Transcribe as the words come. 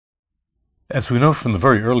As we know from the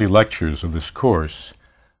very early lectures of this course,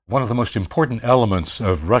 one of the most important elements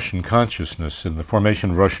of Russian consciousness in the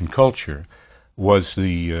formation of Russian culture was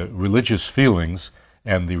the religious feelings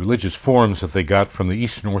and the religious forms that they got from the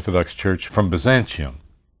Eastern Orthodox Church from Byzantium.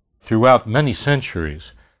 Throughout many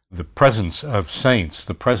centuries, the presence of saints,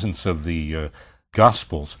 the presence of the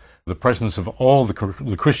Gospels, the presence of all the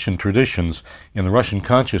Christian traditions in the Russian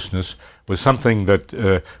consciousness was something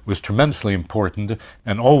that was tremendously important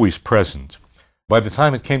and always present. By the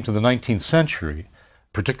time it came to the 19th century,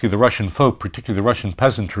 particularly the Russian folk, particularly the Russian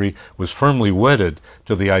peasantry, was firmly wedded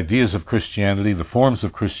to the ideas of Christianity, the forms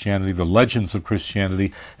of Christianity, the legends of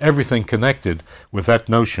Christianity, everything connected with that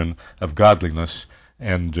notion of godliness,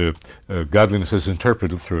 and godliness is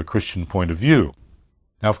interpreted through a Christian point of view.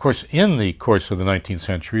 Now, of course, in the course of the 19th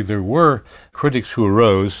century, there were critics who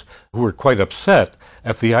arose who were quite upset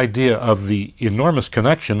at the idea of the enormous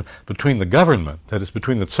connection between the government, that is,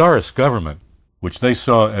 between the Tsarist government, which they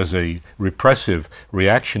saw as a repressive,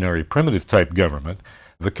 reactionary, primitive-type government,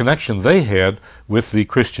 the connection they had with the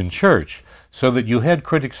Christian church, so that you had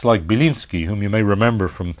critics like Belinsky, whom you may remember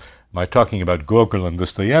from my talking about Gogol and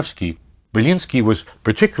Dostoevsky. Belinsky was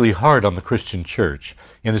particularly hard on the Christian church.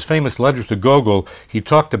 In his famous letters to Gogol, he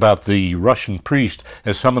talked about the Russian priest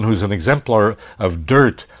as someone who's an exemplar of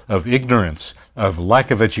dirt, of ignorance, of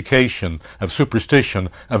lack of education, of superstition,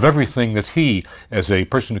 of everything that he, as a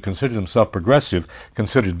person who considered himself progressive,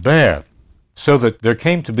 considered bad. So that there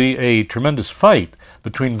came to be a tremendous fight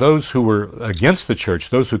between those who were against the church,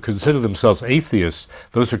 those who considered themselves atheists,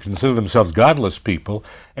 those who considered themselves godless people,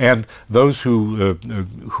 and those who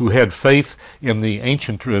had faith in the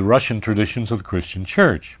ancient Russian traditions of the Christian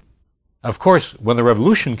church. Of course, when the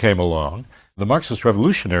revolution came along, the Marxist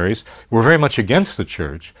revolutionaries were very much against the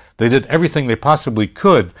church. They did everything they possibly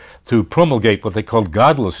could to promulgate what they called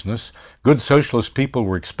godlessness. Good socialist people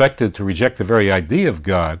were expected to reject the very idea of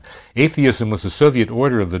God. Atheism was the Soviet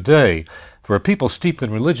order of the day. For a people steeped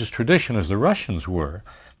in religious tradition as the Russians were,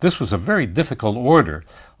 this was a very difficult order,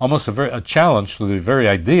 almost a challenge to the very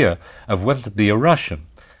idea of when to be a Russian.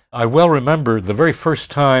 I well remember the very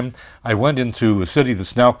first time I went into a city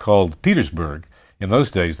that's now called Petersburg. In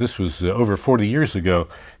those days, this was over 40 years ago,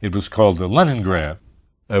 it was called Leningrad.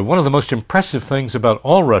 One of the most impressive things about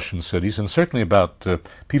all Russian cities, and certainly about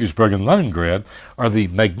Petersburg and Leningrad, are the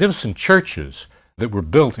magnificent churches that were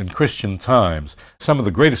built in Christian times. Some of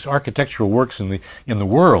the greatest architectural works in the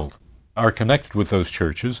world are connected with those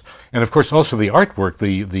churches. And of course also the artwork,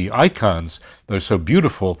 the icons that are so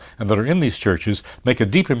beautiful and that are in these churches make a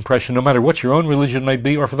deep impression no matter what your own religion may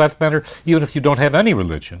be, or for that matter, even if you don't have any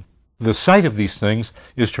religion. The sight of these things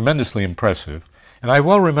is tremendously impressive. And I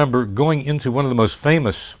well remember going into one of the most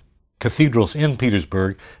famous cathedrals in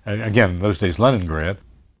Petersburg, again, in those days Leningrad,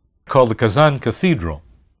 called the Kazan Cathedral.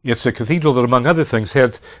 It's a cathedral that, among other things,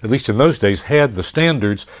 had, at least in those days, had the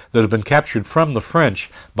standards that had been captured from the French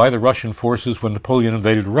by the Russian forces when Napoleon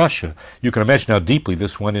invaded Russia. You can imagine how deeply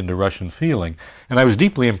this went into Russian feeling. And I was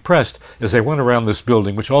deeply impressed as I went around this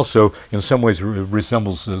building, which also in some ways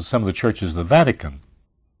resembles some of the churches of the Vatican.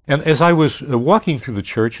 And as I was walking through the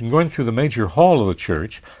church and going through the major hall of the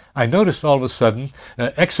church, I noticed all of a sudden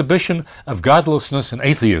an exhibition of godlessness and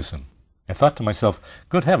atheism. I thought to myself,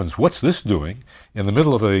 good heavens, what's this doing in the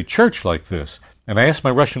middle of a church like this? And I asked my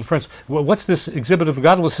Russian friends, well, what's this exhibit of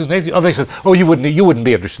godlessness and atheism? Oh, they said, oh, you wouldn't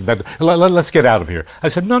be interested in that. Let's get out of here. I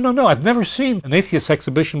said, no, I've never seen an atheist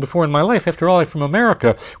exhibition before in my life. After all, I'm from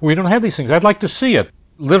America, where we don't have these things. I'd like to see it.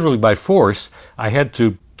 Literally by force, I had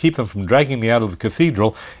to keep them from dragging me out of the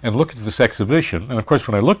cathedral and look at this exhibition. And of course,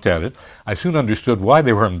 when I looked at it, I soon understood why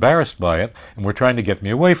they were embarrassed by it and were trying to get me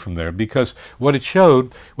away from there, because what it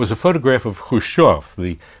showed was a photograph of Khrushchev,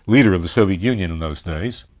 the leader of the Soviet Union in those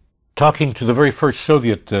days, talking to the very first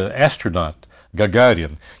Soviet astronaut,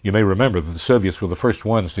 Gagarin. You may remember that the Soviets were the first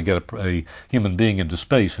ones to get a human being into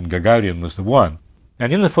space, and Gagarin was the one.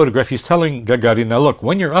 And in the photograph, he's telling Gagarin, now look,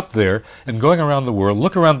 when you're up there and going around the world,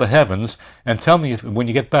 look around the heavens and tell me, when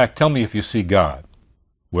you get back, tell me if you see God.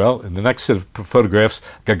 Well, in the next set of photographs,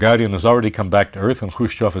 Gagarin has already come back to Earth, and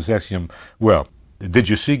Khrushchev is asking him, well, did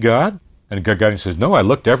you see God? And Gagarin says, no, I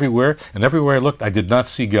looked everywhere, and everywhere I looked, I did not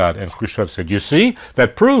see God. And Khrushchev said, you see,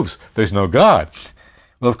 that proves there's no God.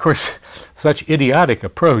 Well, of course, such idiotic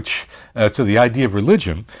approach to the idea of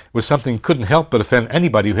religion was something that couldn't help but offend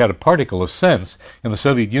anybody who had a particle of sense in the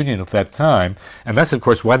Soviet Union at that time. And that's, of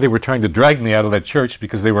course, why they were trying to drag me out of that church,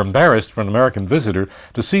 because they were embarrassed for an American visitor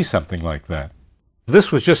to see something like that.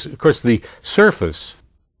 This was just, of course, the surface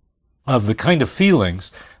of the kind of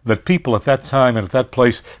feelings that people at that time and at that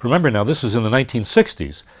place, remember now, this is in the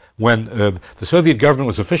 1960s, when the Soviet government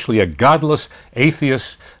was officially a godless,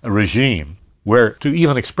 atheist regime. where to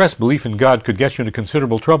even express belief in God could get you into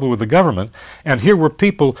considerable trouble with the government, and here were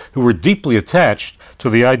people who were deeply attached to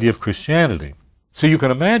the idea of Christianity. So you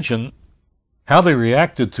can imagine how they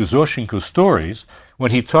reacted to Zoshenko's stories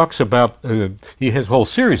when he talks about, he has a whole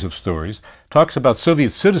series of stories, talks about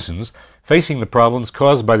Soviet citizens facing the problems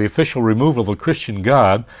caused by the official removal of the Christian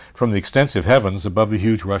God from the extensive heavens above the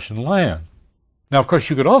huge Russian land. Now, of course,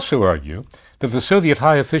 you could also argue that the Soviet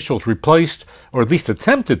high officials replaced, or at least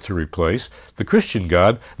attempted to replace, the Christian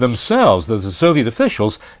God themselves, the Soviet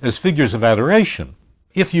officials, as figures of adoration.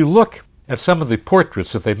 If you look at some of the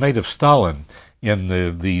portraits that they made of Stalin in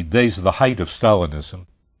the days of the height of Stalinism,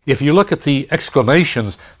 if you look at the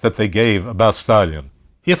exclamations that they gave about Stalin,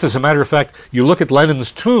 if, as a matter of fact, you look at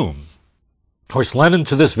Lenin's tomb, of course, Lenin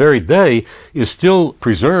to this very day is still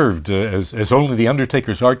preserved, as only the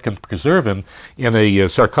undertaker's art can preserve him, in a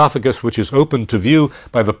sarcophagus which is open to view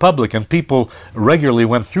by the public, and people regularly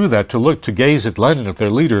went through that to gaze at Lenin, at their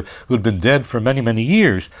leader, who had been dead for many, many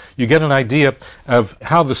years. You get an idea of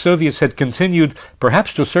how the Soviets had continued,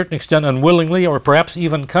 perhaps to a certain extent unwillingly, or perhaps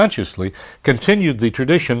even consciously, continued the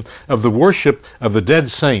tradition of the worship of the dead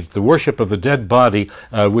saint, the worship of the dead body,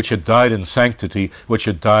 which had died in sanctity, which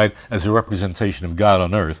had died as a representation of God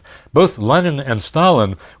on earth. Both Lenin and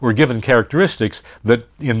Stalin were given characteristics that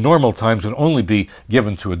in normal times would only be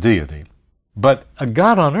given to a deity. But a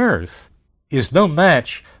God on earth is no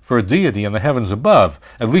match for a deity in the heavens above,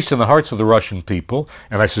 at least in the hearts of the Russian people,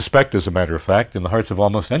 and I suspect, as a matter of fact, in the hearts of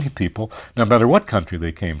almost any people, no matter what country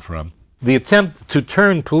they came from. The attempt to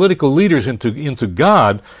turn political leaders into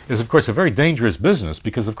God is, of course, a very dangerous business,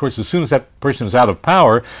 because, of course, as soon as that person is out of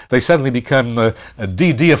power, they suddenly become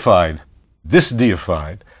de-deified,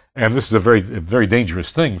 dis-deified, and this is a very dangerous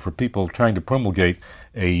thing for people trying to promulgate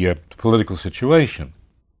a political situation.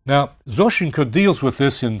 Now, Zoshenko deals with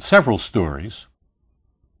this in several stories.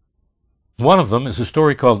 One of them is a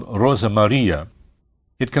story called Rosa Maria.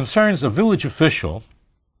 It concerns a village official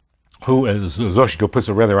who, as Zoshenko puts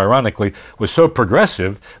it rather ironically, was so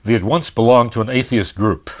progressive that he had once belonged to an atheist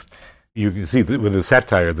group. You can see with the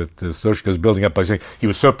satire that Zoshenko is building up by saying he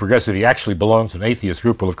was so progressive he actually belonged to an atheist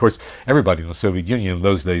group. Well, of course, everybody in the Soviet Union in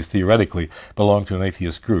those days theoretically belonged to an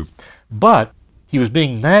atheist group. But he was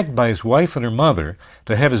being nagged by his wife and her mother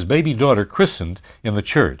to have his baby daughter christened in the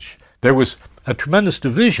church. There was a tremendous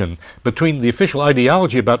division between the official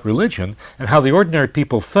ideology about religion and how the ordinary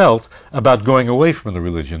people felt about going away from the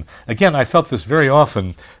religion. Again, I felt this very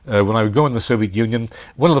often when I would go in the Soviet Union.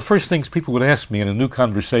 One of the first things people would ask me in a new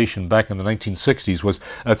conversation back in the 1960s was,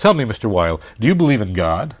 tell me, Mr. Weil, do you believe in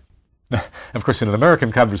God? Of course, in an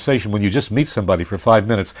American conversation, when you just meet somebody for 5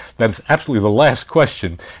 minutes, that is absolutely the last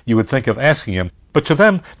question you would think of asking him. But to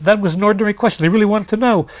them, that was an ordinary question. They really wanted to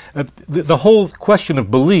know. The whole question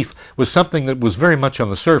of belief was something that was very much on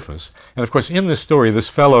the surface. And of course, in this story, this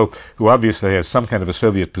fellow, who obviously has some kind of a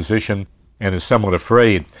Soviet position and is somewhat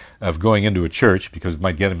afraid of going into a church because it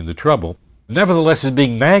might get him into trouble, nevertheless is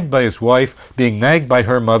being nagged by his wife, being nagged by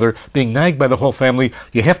her mother, being nagged by the whole family.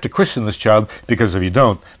 You have to christen this child, because if you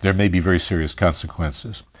don't, there may be very serious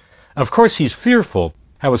consequences. Of course, he's fearful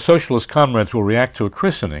how his socialist comrades will react to a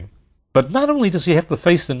christening. But not only does he have to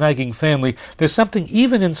face the nagging family, there's something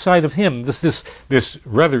even inside of him, this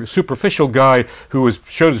rather superficial guy who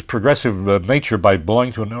showed his progressive nature by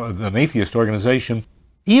belonging to an atheist organization.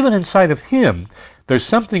 Even inside of him, there's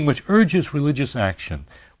something which urges religious action.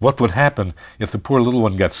 What would happen if the poor little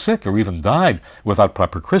one got sick or even died without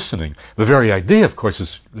proper christening? The very idea, of course,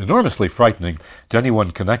 is enormously frightening to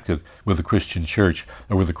anyone connected with the Christian church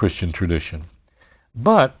or with the Christian tradition.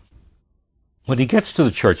 But when he gets to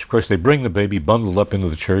the church, of course, they bring the baby bundled up into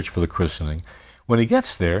the church for the christening. When he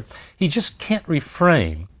gets there, he just can't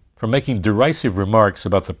refrain from making derisive remarks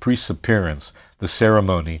about the priest's appearance, the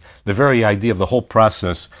ceremony, the very idea of the whole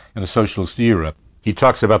process in the socialist era. He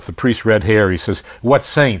talks about the priest's red hair. He says, what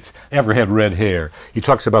saint ever had red hair? He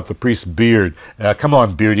talks about the priest's beard. Come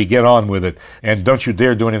on, beardy, get on with it. And don't you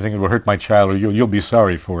dare do anything that will hurt my child, or you'll be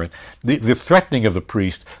sorry for it. The threatening of the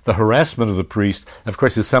priest, the harassment of the priest, of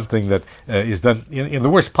course, is something that is done in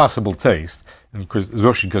the worst possible taste. And of course,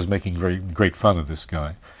 Zoshenko is making very great fun of this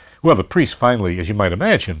guy. Well, the priest finally, as you might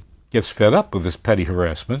imagine, gets fed up with this petty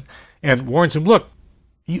harassment and warns him, look,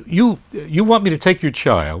 you want me to take your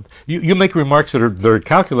child. You make remarks that are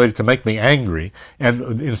calculated to make me angry,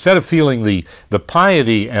 and instead of feeling the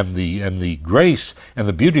piety and the grace and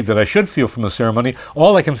the beauty that I should feel from the ceremony,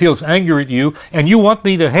 all I can feel is anger at you. And you want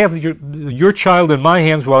me to have your child in my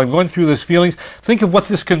hands while I'm going through these feelings. Think of what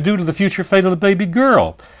this can do to the future fate of the baby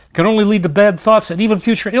girl. It can only lead to bad thoughts and even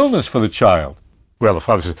future illness for the child. Well, the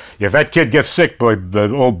father says, if that kid gets sick, boy, the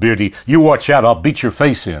old beardy, you watch out. I'll beat your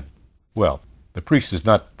face in. Well, The priest is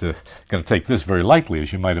not going to take this very lightly,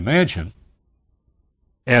 as you might imagine.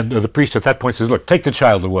 And the priest at that point says, look, take the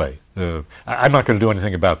child away. I'm not going to do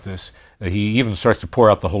anything about this. He even starts to pour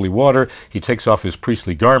out the holy water. He takes off his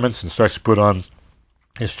priestly garments and starts to put on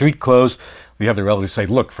his street clothes. The other elders say,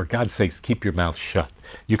 look, for God's sakes, keep your mouth shut.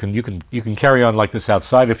 You can carry on like this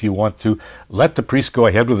outside if you want to. Let the priest go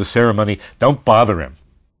ahead with the ceremony. Don't bother him.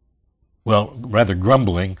 Well, rather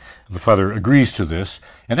grumbling, the father agrees to this,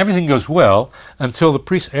 and everything goes well until the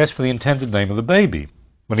priest asks for the intended name of the baby.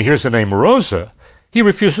 When he hears the name Rosa, he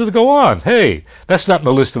refuses to go on. Hey, that's not in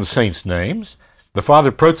the list of saints' names. The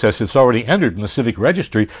father protests it's already entered in the civic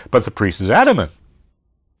registry, but the priest is adamant.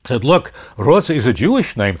 Said, look, Rosa is a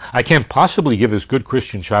Jewish name. I can't possibly give this good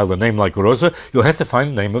Christian child a name like Rosa. You'll have to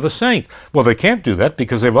find the name of a saint. Well, they can't do that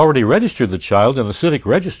because they've already registered the child in the civic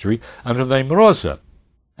registry under the name Rosa.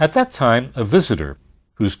 At that time, a visitor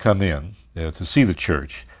who's come in to see the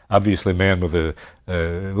church, obviously a man with a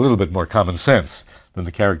little bit more common sense than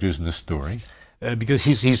the characters in this story, because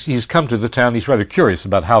he's come to the town. He's rather curious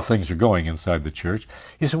about how things are going inside the church.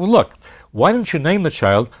 He said, well, look, why don't you name the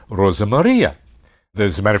child Rosa Maria?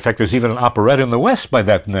 As a matter of fact, there's even an operetta in the West by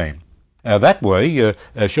that name. That way,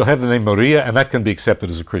 she'll have the name Maria, and that can be accepted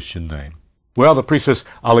as a Christian name. Well, the priest says,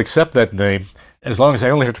 I'll accept that name as long as I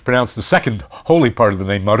only have to pronounce the second holy part of the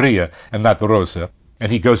name, Maria, and not Rosa.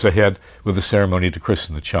 And he goes ahead with the ceremony to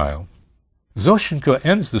christen the child. Zoshenko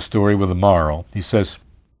ends the story with a moral. He says,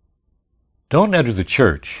 don't enter the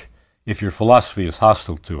church if your philosophy is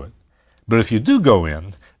hostile to it. But if you do go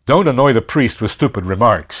in, don't annoy the priest with stupid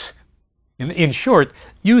remarks. In short,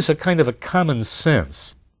 use a kind of a common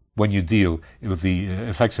sense when you deal with the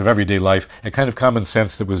effects of everyday life, a kind of common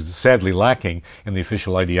sense that was sadly lacking in the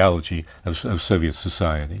official ideology of Soviet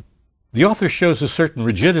society. The author shows a certain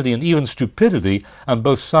rigidity and even stupidity on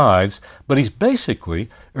both sides, but he's basically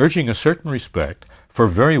urging a certain respect for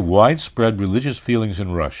very widespread religious feelings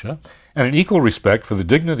in Russia and an equal respect for the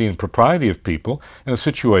dignity and propriety of people in a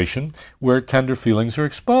situation where tender feelings are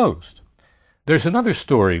exposed. There's another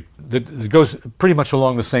story that goes pretty much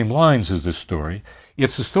along the same lines as this story.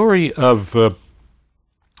 It's the story of a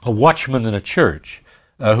watchman in a church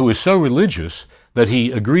who is so religious that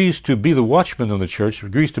he agrees to be the watchman of the church,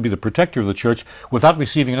 agrees to be the protector of the church without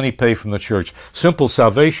receiving any pay from the church. Simple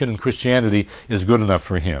salvation in Christianity is good enough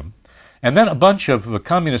for him. And then a bunch of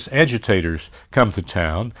communist agitators come to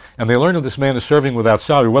town, and they learn that this man is serving without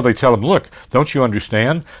salary. Well, they tell him, look, don't you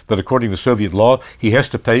understand that according to Soviet law, he has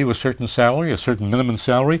to pay you a certain salary, a certain minimum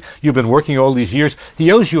salary? You've been working all these years.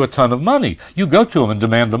 He owes you a ton of money. You go to him and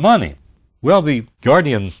demand the money. Well, the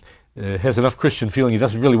guardian has enough Christian feeling he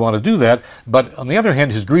doesn't really want to do that, but on the other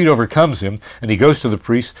hand, his greed overcomes him, and he goes to the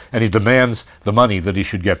priest, and he demands the money that he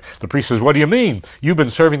should get. The priest says, what do you mean? You've been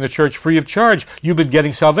serving the church free of charge. You've been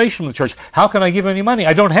getting salvation from the church. How can I give any money?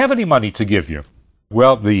 I don't have any money to give you.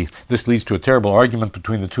 Well, this leads to a terrible argument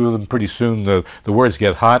between the two of them. Pretty soon the words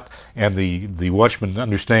get hot, and the watchman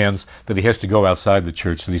understands that he has to go outside the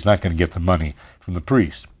church, that he's not going to get the money from the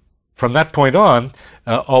priest. From that point on,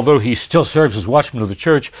 although he still serves as watchman of the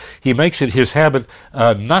church, he makes it his habit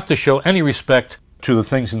not to show any respect to the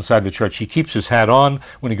things inside the church. He keeps his hat on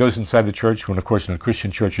when he goes inside the church, when, of course, in a Christian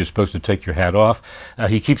church, you're supposed to take your hat off.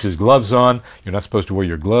 He keeps his gloves on. You're not supposed to wear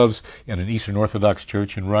your gloves in an Eastern Orthodox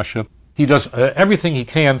church in Russia. He does everything he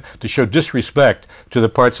can to show disrespect to the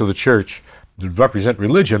parts of the church that represent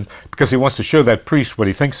religion, because he wants to show that priest what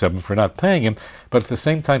he thinks of him for not paying him, but at the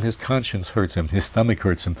same time his conscience hurts him, his stomach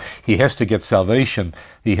hurts him. He has to get salvation.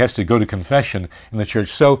 He has to go to confession in the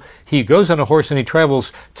church. So he goes on a horse and he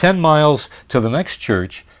travels 10 miles to the next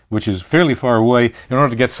church, which is fairly far away, in order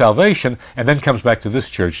to get salvation, and then comes back to this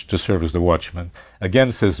church to serve as the watchman.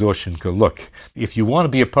 Again, says Zoshenko, look, if you want to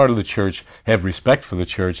be a part of the church, have respect for the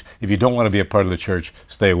church. If you don't want to be a part of the church,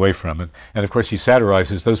 stay away from it. And of course, he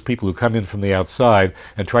satirizes those people who come in from the outside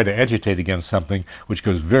and try to agitate against something which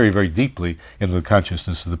goes very, very deeply into the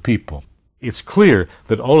consciousness of the people. It's clear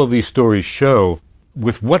that all of these stories show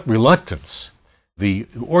with what reluctance the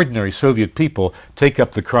ordinary Soviet people take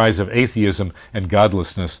up the cries of atheism and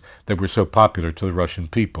godlessness that were so popular to the Russian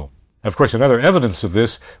people. Of course, another evidence of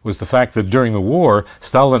this was the fact that during the war,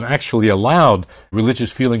 Stalin actually allowed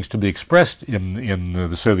religious feelings to be expressed in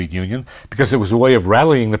the Soviet Union, because it was a way of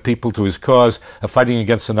rallying the people to his cause of fighting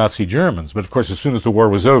against the Nazi Germans. But of course, as soon as the war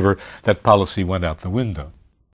was over, that policy went out the window.